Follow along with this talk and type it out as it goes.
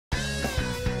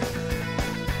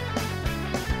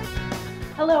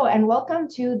Hello and welcome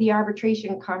to the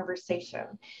Arbitration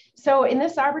Conversation. So in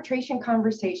this arbitration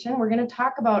conversation, we're going to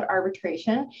talk about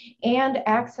arbitration and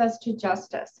access to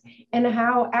justice and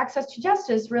how access to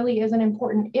justice really is an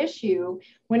important issue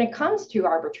when it comes to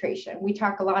arbitration. We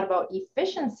talk a lot about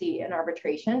efficiency in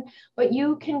arbitration, but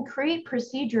you can create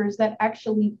procedures that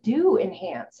actually do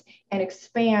enhance and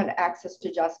expand access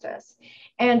to justice.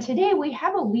 And today we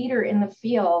have a leader in the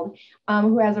field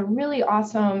who has a really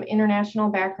awesome international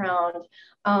background,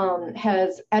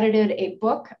 has edited a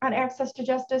book on access to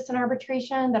justice and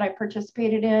arbitration that I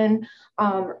participated in,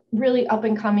 really up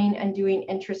and coming and doing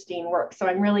interesting work. So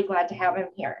I'm really glad to have him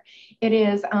here. It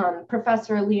is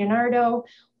Professor Leonardo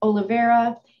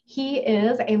Oliveira. He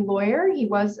is a lawyer. He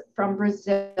was from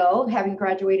Brazil, having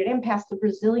graduated and passed the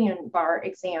Brazilian bar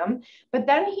exam, but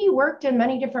then he worked in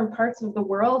many different parts of the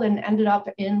world and ended up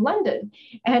in London.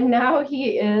 And now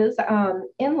he is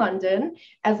in London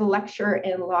as a lecturer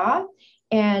in law.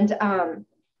 And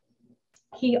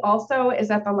he also is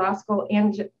at the law school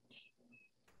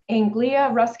Anglia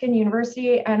Ruskin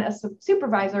University and a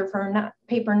supervisor for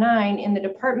paper 9 in the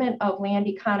Department of Land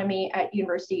Economy at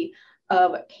University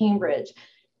of Cambridge.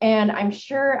 And I'm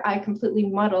sure I completely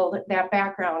muddled that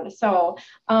background. So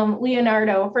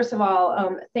Leonardo, first of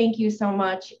all, thank you so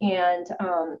much. And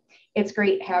it's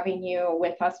great having you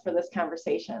with us for this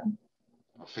conversation.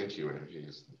 Thank you.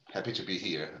 Happy to be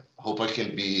here. Hope I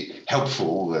can be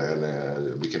helpful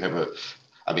and we can have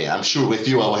I'm sure with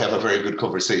you I'll have a very good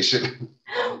conversation.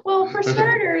 Well, for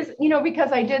starters,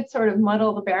 because I did sort of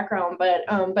muddle the background, but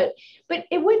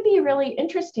it would be really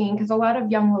interesting because a lot of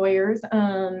young lawyers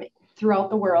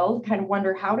throughout the world kind of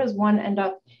wonder, how does one end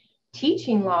up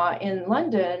teaching law in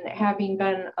London, having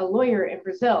been a lawyer in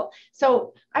Brazil?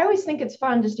 So I always think it's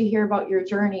fun just to hear about your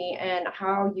journey and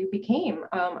how you became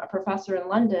a professor in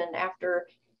London after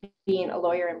being a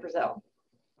lawyer in Brazil.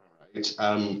 Right.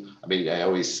 I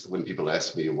always, when people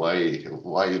ask me why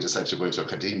you decided to go into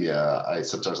academia, I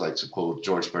sometimes like to quote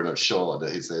George Bernard Shaw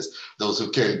that he says, "Those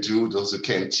who can do, those who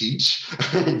can teach."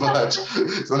 But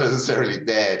it's not necessarily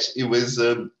that. It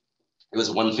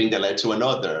was one thing that led to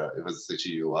another. It was such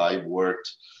you. I worked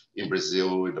in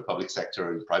Brazil in the public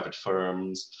sector in private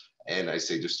firms. And I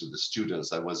say this to the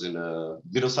students, I was in a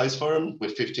middle-sized firm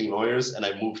with 15 lawyers and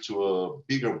I moved to a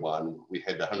bigger one. We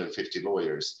had 150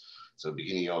 lawyers. So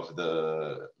beginning of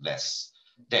the last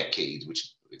decade,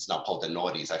 which it's now called the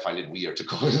noughties. I find it weird to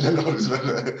call it the noughties,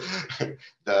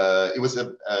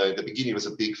 but the beginning was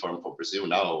a big firm for Brazil.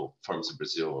 Now firms in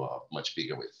Brazil are much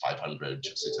bigger with 500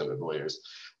 to 600 lawyers.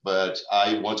 But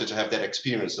I wanted to have that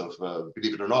experience of,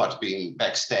 believe it or not, being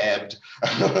backstabbed,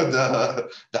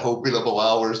 the whole billable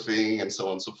hours thing, and so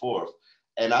on and so forth.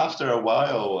 And after a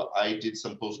while, I did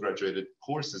some postgraduate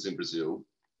courses in Brazil,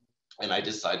 and I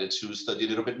decided to study a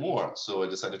little bit more. So I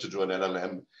decided to do an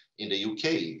LLM in the UK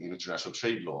in international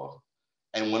trade law.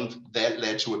 And that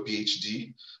led to a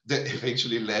PhD that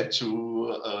eventually led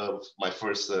to my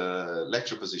first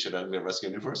lecture position at Anglia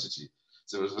Ruskin University.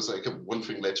 So it was like one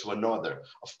thing led to another.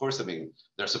 Of course,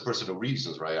 there's a personal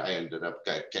reasons, right? I ended up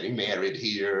getting married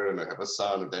here and I have a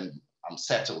son and then I'm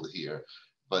settled here.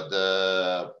 But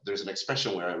there's an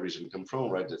expression where I originally come from,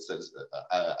 right? That says,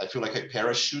 I feel like I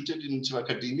parachuted into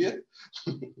academia.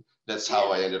 That's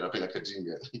how I ended up in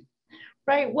academia.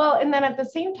 Right. Well, and then at the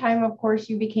same time, of course,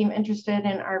 you became interested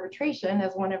in arbitration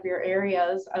as one of your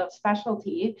areas of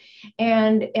specialty,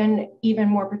 and even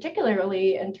more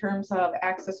particularly in terms of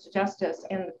access to justice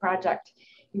and the project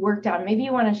you worked on. Maybe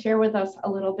you want to share with us a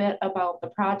little bit about the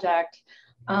project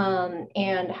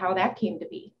and how that came to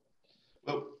be.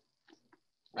 Well,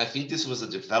 I think this was a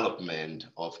development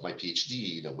of my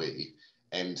PhD in a way,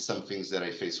 and some things that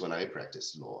I faced when I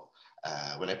practiced law.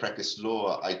 When I practiced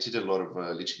law, I did a lot of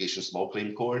litigation small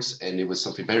claim courts, and it was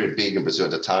something very big in Brazil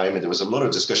at the time. And there was a lot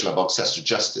of discussion about access to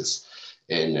justice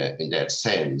in that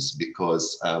sense,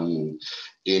 because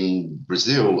in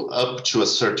Brazil, up to a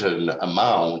certain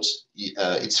amount,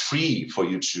 it's free for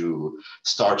you to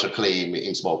start a claim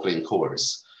in small claim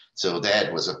courts. So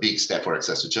that was a big step for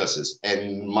access to justice.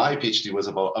 And my PhD was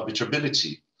about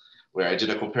arbitrability, where I did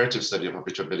a comparative study of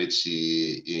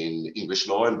arbitrability in English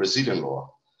law and Brazilian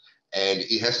law. And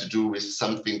it has to do with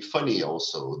something funny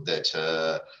also that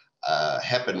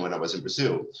happened when I was in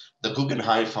Brazil. The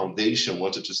Guggenheim Foundation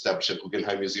wanted to establish a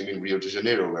Guggenheim Museum in Rio de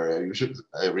Janeiro, where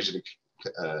I originally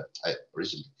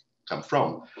come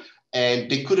from.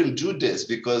 And they couldn't do this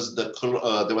because there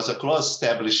was a clause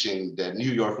establishing that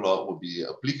New York law would be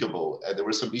applicable. And there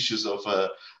were some issues of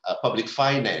public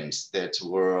finance that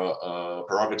were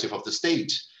prerogative of the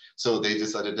state. So they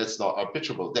decided that's not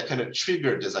arbitrable. That kind of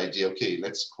triggered this idea, okay,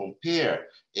 let's compare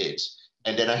it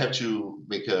And then I have to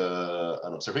make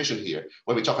an observation here.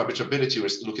 When we talk arbitrability,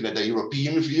 we're looking at the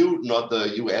European view, not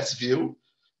the US view,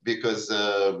 because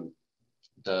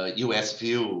the US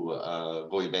view,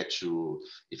 going back to,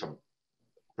 if I'm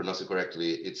pronouncing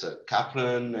correctly, it's a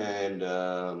Kaplan and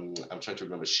I'm trying to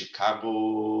remember, Chicago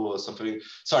or something.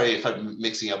 Sorry if I'm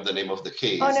mixing up the name of the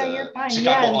case. Oh, no, you're fine.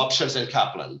 Chicago Yeah. Options and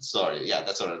Kaplan. Sorry, yeah,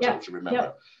 that's what I'm trying to remember.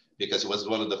 Yep. Because it was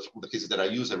one of the cases that I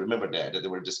used. I remember that they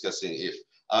were discussing if,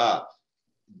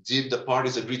 did the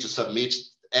parties agree to submit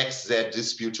XZ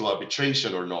dispute to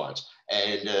arbitration or not?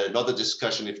 And not the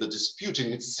discussion if the dispute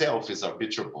in itself is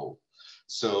arbitrable.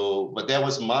 So, but that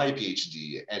was my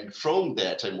PhD. And from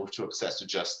that, I moved to access to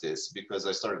justice because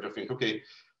I started to think, okay,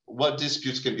 what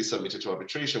disputes can be submitted to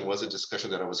arbitration was a discussion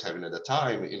that I was having at the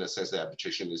time, in a sense that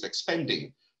arbitration is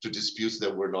expanding to disputes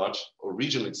that were not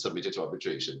originally submitted to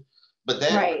arbitration. But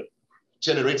that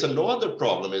generates another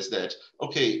problem, is that,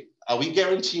 okay, are we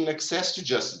guaranteeing access to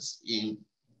justice in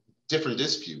different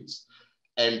disputes?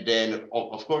 And then,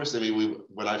 of course, I mean,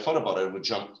 when I thought about it, I would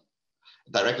jump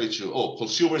directly to,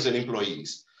 consumers and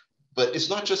employees. But it's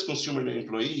not just consumer and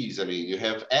employees. I mean, you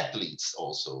have athletes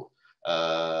also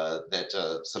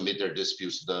that submit their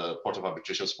disputes to the Court of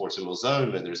Arbitration Sports in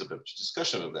Lausanne, and there's a bit of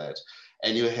discussion of that.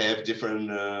 And you have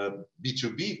different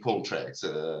B2B contracts,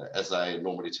 as I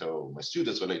normally tell my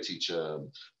students when I teach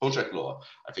contract law.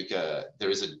 I think there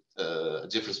is a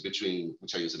difference between,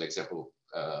 which I use an example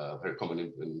very common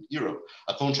in Europe,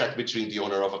 a contract between the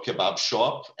owner of a kebab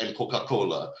shop and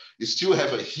Coca-Cola. You still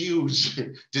have a huge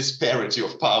disparity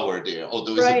of power there,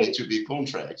 although it's a B2B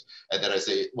contract. And then I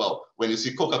say, well, when you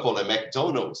see Coca-Cola and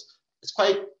McDonald's, it's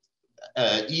quite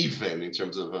even in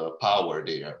terms of power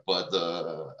there. But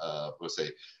let's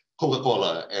say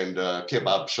Coca-Cola and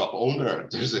kebab shop owner,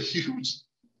 there's a huge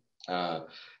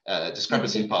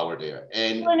discrepancy in power there.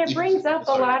 And it brings up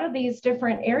a lot of these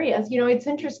different areas. You know, it's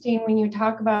interesting when you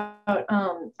talk about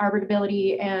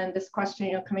arbitrability and this question,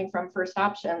 you know, coming from first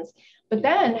options, but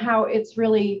then how it's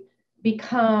really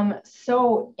become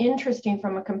so interesting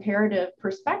from a comparative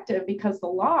perspective, because the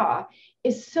law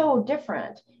is so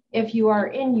different if you are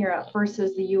in Europe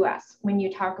versus the US when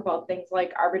you talk about things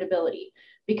like arbitrability,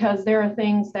 because there are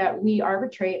things that we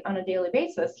arbitrate on a daily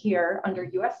basis here under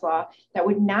US law that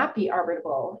would not be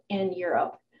arbitrable in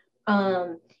Europe.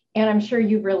 And I'm sure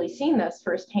you've really seen this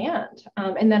firsthand.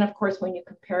 And then of course, when you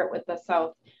compare it with the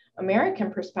South American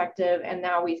perspective, and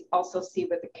now we also see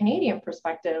with the Canadian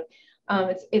perspective,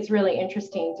 it's really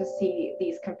interesting to see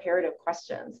these comparative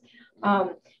questions.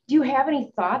 Do you have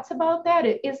any thoughts about that?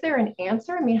 Is there an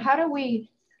answer? I mean,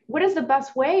 what is the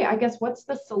best way? I guess, what's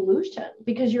the solution?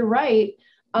 Because you're right.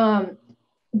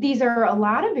 These are a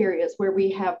lot of areas where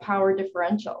we have power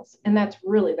differentials, and that's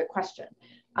really the question.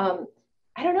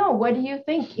 I don't know. What do you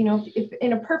think? You know, if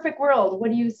in a perfect world,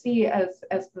 what do you see as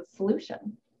the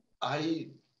solution?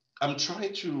 I'm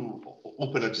trying to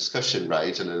open a discussion,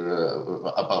 right, and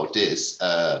about this.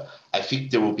 I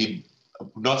think there will be,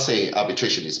 not saying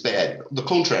arbitration is bad. The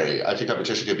contrary, I think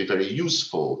arbitration can be very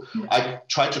useful. I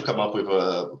try to come up with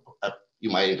you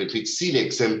might even think silly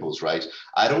examples, right?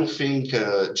 I don't think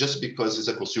just because it's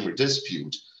a consumer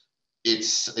dispute, it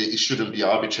shouldn't be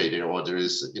arbitrated, or there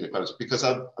is inequality, because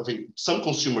I think some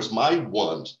consumers might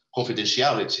want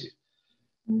confidentiality.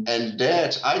 And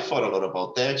that, I thought a lot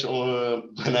about that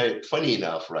when funny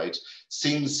enough, right,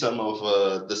 seeing some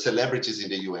of the celebrities in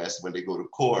the US when they go to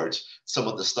court, some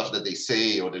of the stuff that they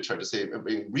say or they try to say. I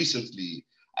mean, recently,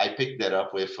 I picked that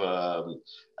up with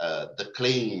the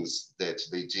claims that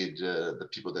they did, the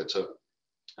people that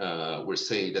were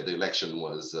saying that the election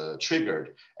was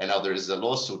triggered. And now there is a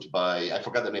lawsuit by, I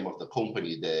forgot the name of the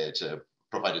company that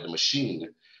provided the machine.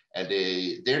 And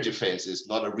their defense is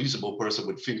not a reasonable person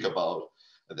would think about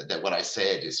that what I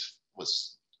said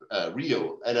was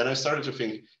real. And then I started to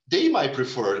think they might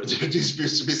prefer their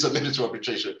disputes to be submitted to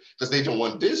arbitration because they don't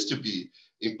want this to be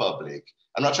in public.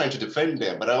 I'm not trying to defend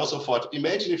them, but I also thought,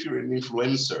 imagine if you're an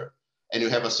influencer and you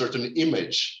have a certain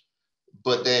image,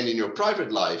 but then in your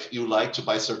private life, you like to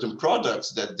buy certain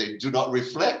products that they do not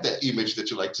reflect that image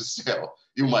that you like to sell.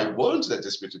 You might want that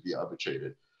dispute to be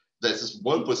arbitrated. That's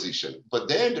one position. But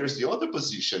then there's the other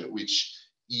position, which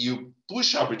you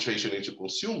push arbitration into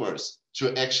consumers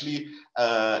to actually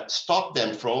stop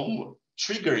them from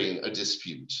triggering a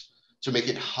dispute, to make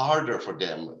it harder for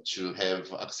them to have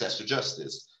access to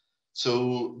justice.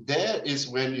 So that is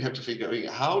when you have to figure out,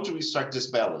 how do we strike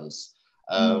this balance?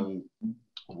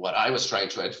 What I was trying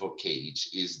to advocate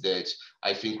is that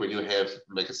I think when you have,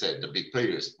 like I said, the big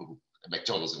players,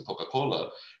 McDonald's and Coca-Cola,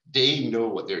 they know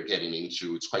what they're getting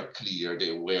into. It's quite clear,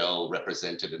 they're well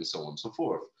represented and so on and so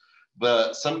forth.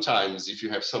 But sometimes if you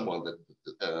have someone that,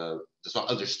 does not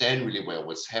understand really well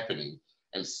what's happening,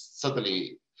 and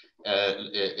suddenly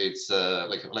it's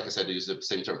like I said, they use the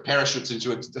same term, parachutes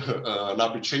into an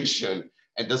arbitration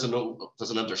and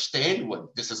doesn't understand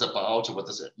what this is about or what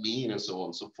does it mean and so on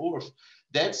and so forth.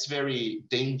 That's very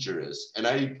dangerous. And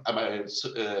I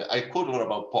quote a lot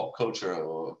about pop culture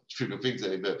or trivial things,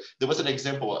 but there was an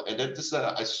example, and this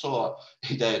I saw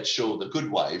in that show, The Good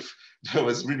Wife. That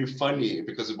was really funny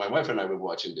because my wife and I were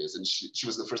watching this, and she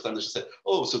was the first time that she said,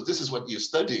 "Oh, so this is what you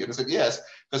study?" And I said, "Yes,"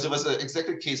 because there was an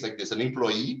exactly case like this, an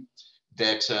employee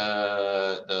that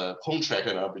the contract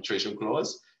and arbitration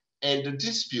clause, and the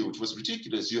dispute was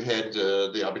ridiculous. You had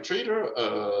the arbitrator,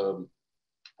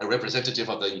 a representative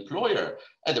of the employer,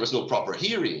 and there was no proper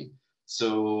hearing.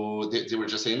 So they were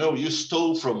just saying, no, you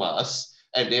stole from us,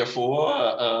 and therefore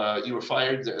you were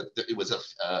fired. It was a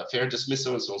fair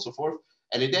dismissal and so on and so forth.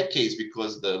 And in that case,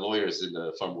 because the lawyers in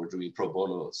the firm were doing pro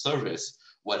bono service,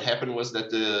 what happened was that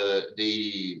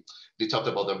they talked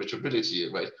about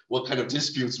arbitrability, right? What kind of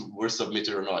disputes were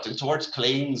submitted or not. And tort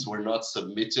claims were not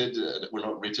submitted, were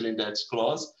not written in that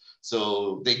clause.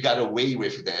 So they got away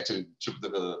with that and took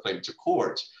the claim to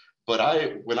court. But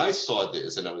when I saw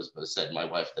this, and I said, my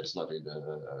wife that is not in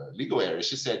the legal area,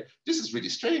 she said, "This is really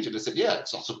strange." And I said, "Yeah,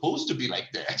 it's not supposed to be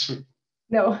like that."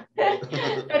 No,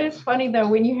 that is funny though,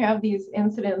 when you have these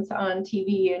incidents on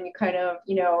TV and you kind of,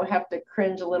 have to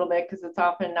cringe a little bit because it's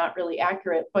often not really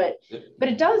accurate, but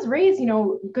it does raise,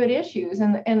 good issues.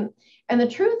 And the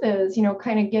truth is,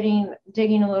 kind of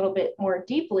digging a little bit more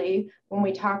deeply when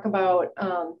we talk about,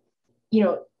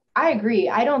 I agree.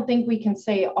 I don't think we can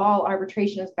say all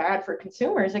arbitration is bad for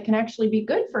consumers. It can actually be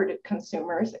good for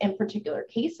consumers in particular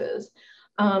cases.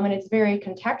 And it's very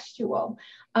contextual.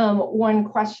 One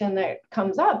question that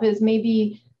comes up is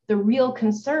maybe the real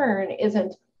concern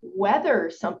isn't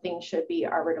whether something should be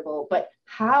arbitrable, but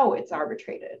how it's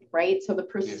arbitrated, right? So the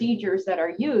procedures that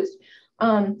are used.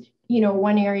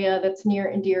 One area that's near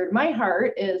and dear to my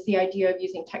heart is the idea of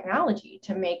using technology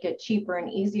to make it cheaper and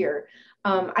easier.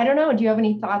 I don't know, do you have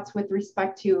any thoughts with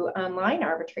respect to online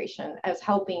arbitration as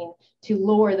helping to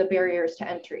lower the barriers to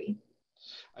entry?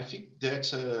 I think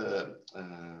that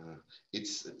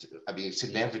it's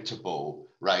inevitable,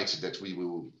 right, that we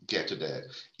will get to that.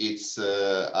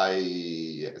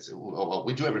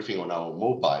 We do everything on our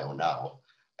mobile now,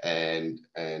 and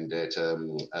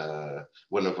that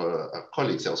one of our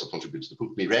colleagues also contributed to the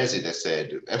book, Mirezi, that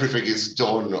said everything is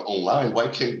done online. Why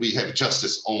can't we have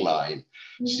justice online?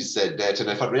 Mm-hmm. She said that, and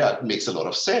I thought, yeah, it makes a lot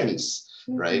of sense,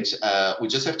 mm-hmm. right? We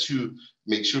just have to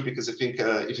make sure, because I think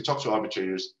if you talk to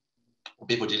arbitrators,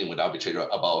 people dealing with arbitrator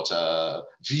about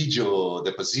video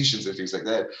depositions and things like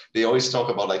that, they always talk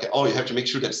about like, oh, you have to make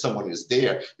sure that someone is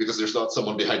there because there's not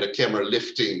someone behind a camera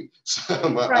lifting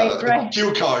some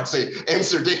cue card saying,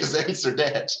 answer this, answer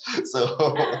that.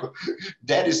 So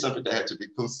that is something that had to be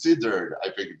considered.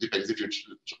 I think it depends if you're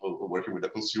working with a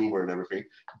consumer and everything.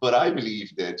 But I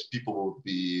believe that people will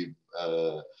be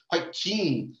quite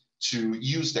keen to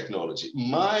use technology.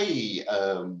 My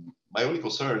only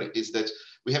concern is that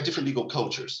we have different legal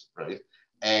cultures, right?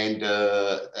 And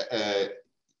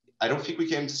I don't think we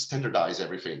can standardize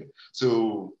everything.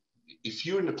 So if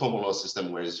you're in the common law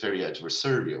system where it's very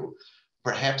adversarial,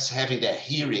 perhaps having that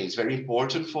hearing is very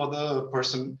important for the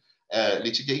person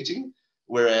litigating.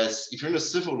 Whereas if you're in a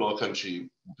civil law country,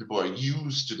 people are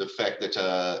used to the fact that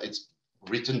it's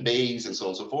written based and so on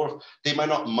and so forth. They might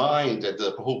not mind that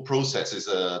the whole process is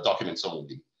documents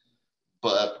only.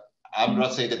 But I'm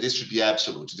not saying that this should be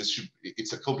absolute.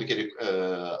 It's a complicated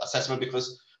assessment,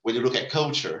 because when you look at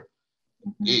culture,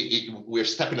 we're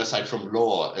stepping aside from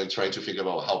law and trying to figure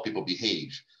out how people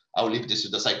behave. I'll leave this to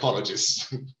the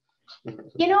psychologists.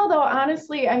 Though,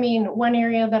 honestly, I mean, one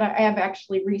area that I have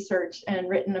actually researched and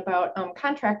written about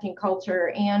contracting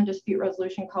culture and dispute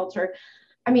resolution culture,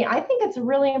 I mean, I think it's a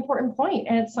really important point,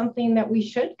 and it's something that we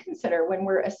should consider when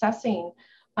we're assessing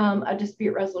a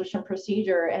dispute resolution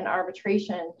procedure and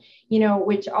arbitration,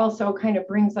 which also kind of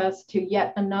brings us to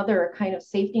yet another kind of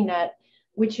safety net,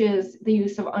 which is the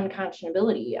use of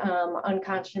unconscionability.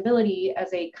 Unconscionability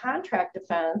as a contract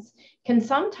offense can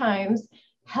sometimes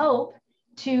help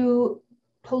to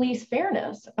police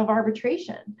fairness of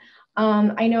arbitration.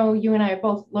 I know you and I have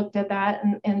both looked at that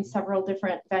in several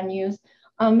different venues.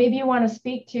 Maybe you want to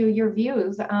speak to your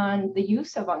views on the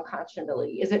use of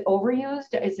unconscionability. Is it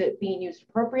overused? Is it being used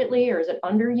appropriately, or is it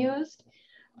underused?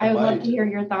 I would love to hear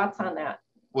your thoughts on that.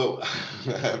 Well,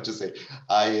 I have to say,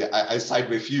 I side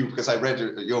with you, because I read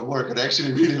your work and I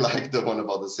actually really liked the one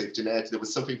about the safety net. There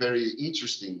was something very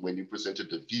interesting when you presented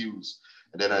the views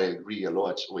And then I agree a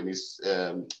lot when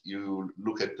you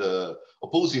look at the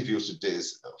opposing views to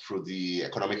this through the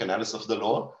economic analysis of the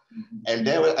law. And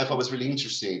then I thought was really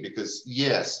interesting because,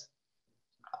 yes,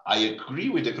 I agree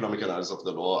with the economic analysis of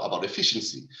the law about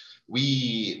efficiency.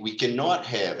 We cannot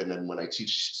have, and then when I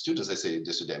teach students, I say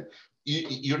this to them,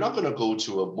 you're not going to go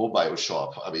to a mobile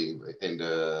shop, I mean, in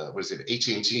the, what is it,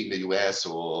 AT&T in the US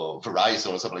or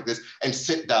Verizon or something like this, and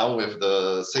sit down with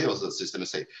the sales assistant and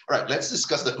say, all right, let's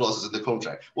discuss the clauses in the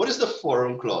contract. What is the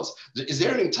forum clause? Is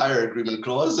there an entire agreement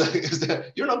clause?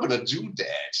 You're not going to do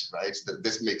that, right?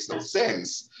 This makes no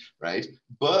sense, right?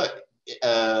 But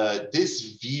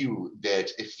this view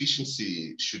that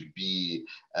efficiency should be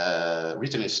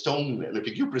written in stone, and I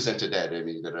think you presented that, I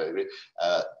mean,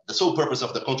 the sole purpose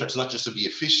of the contract is not just to be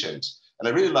efficient. And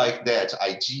I really like that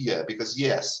idea because,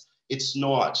 yes, it's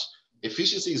not.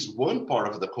 Efficiency is one part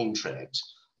of the contract,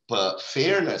 but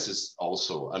fairness is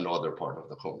also another part of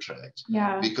the contract.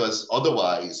 Yeah. Because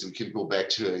otherwise, we can go back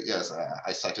to, yes,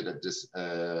 I cited this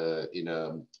in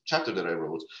a chapter that I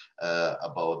wrote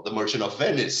about the Merchant of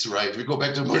Venice, right? We go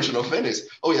back to Merchant of Venice.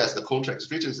 Oh yes, the contract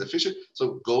is written, it's efficient.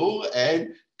 So go and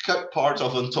cut part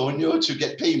of Antonio to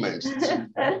get payment.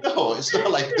 No, it's not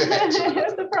like that.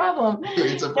 It's a problem.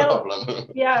 It's a problem.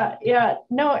 No, yeah,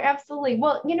 no, absolutely.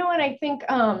 Well, you know, and I think,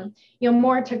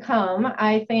 more to come.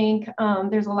 I think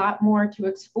there's a lot more to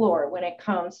explore when it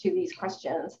comes to these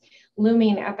questions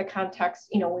looming at the context,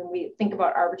 when we think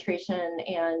about arbitration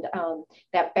and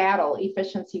that battle,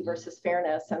 efficiency versus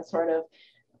fairness, and sort of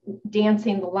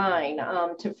dancing the line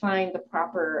to find the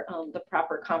proper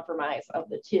compromise of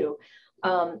the two.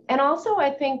 And also,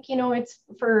 I think, it's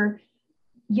for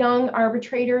young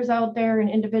arbitrators out there and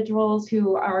individuals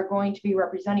who are going to be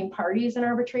representing parties in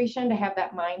arbitration to have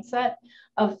that mindset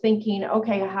of thinking,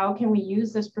 okay, how can we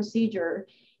use this procedure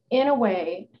in a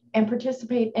way and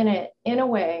participate in it in a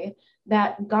way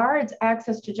that guards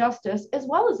access to justice as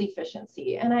well as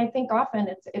efficiency? And I think often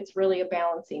it's really a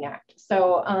balancing act.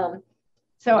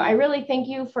 So I really thank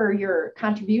you for your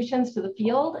contributions to the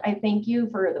field. I thank you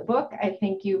for the book. I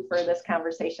thank you for this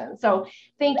conversation. So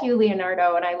thank you,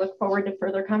 Leonardo, and I look forward to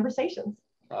further conversations.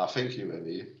 Thank you,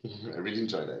 Amy. I really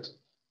enjoyed that.